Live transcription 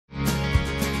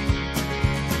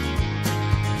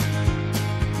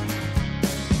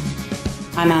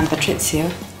I'm Anne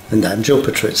Patrizio. And I'm Joe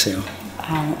Patrizio.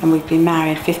 And we've been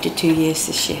married 52 years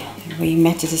this year. We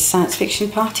met at a science fiction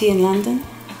party in London.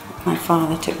 My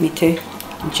father took me to.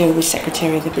 And Joe was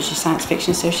secretary of the British Science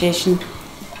Fiction Association.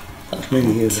 That's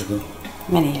many years ago.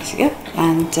 Many years ago.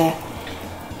 And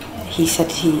he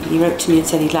said he wrote to me and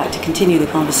said he'd like to continue the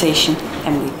conversation,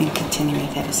 and we've been continuing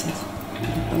it ever since.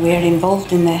 We're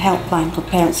involved in the helpline for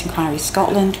Parents Inquiry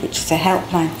Scotland, which is a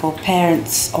helpline for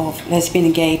parents of lesbian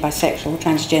and gay, bisexual,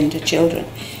 transgender children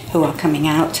who are coming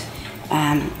out,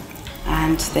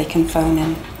 and they can phone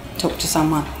and talk to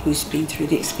someone who's been through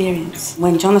the experience.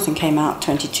 When Jonathan came out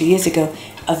 22 years ago,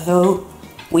 although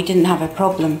we didn't have a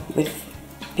problem with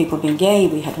people being gay,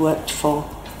 we had worked for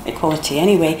equality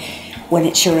anyway, when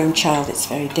it's your own child it's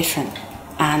very different.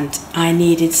 And I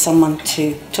needed someone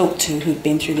to talk to who'd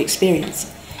been through the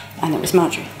experience, and it was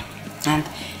Marjorie. And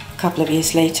a couple of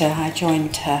years later I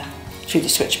joined her through the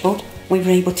switchboard. We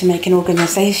were able to make an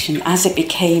organisation as it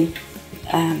became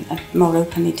a more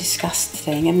openly discussed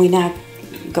thing, and we now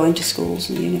go into schools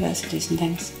and universities and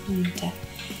things. And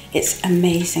it's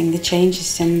amazing the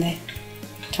changes in the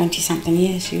 20-something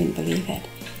years, you wouldn't believe it.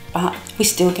 But we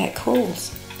still get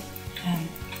calls.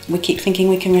 We keep thinking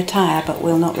we can retire, but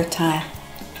we'll not retire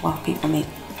while people need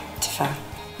to phone.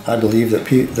 I believe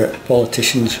that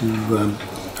politicians who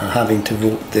are having to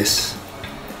vote this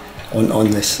on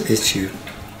this issue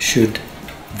should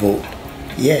vote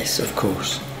yes, of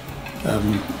course,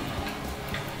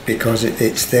 because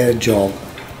it's their job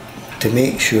to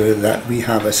make sure that we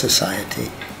have a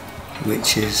society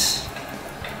which is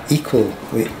equal,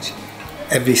 which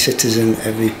every citizen,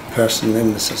 every person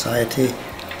in the society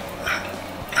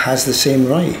has the same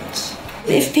rights.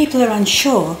 If people are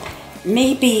unsure,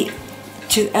 maybe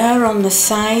to err on the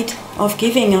side of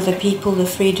giving other people the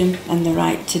freedom and the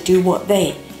right to do what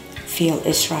they feel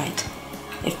is right.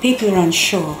 If people are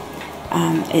unsure,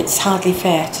 it's hardly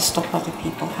fair to stop other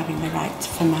people having the right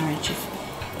for marriage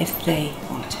if they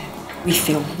want to. We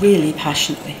feel really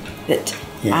passionately that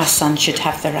yes, our son should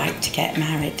have the right to get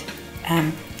married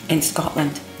in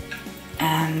Scotland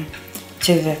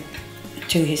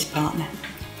to his partner,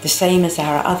 the same as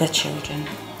our other children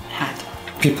had.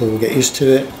 People will get used to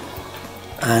it,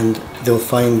 and they'll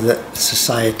find that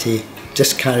society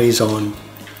just carries on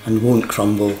and won't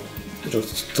crumble. It'll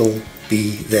still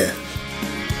be there.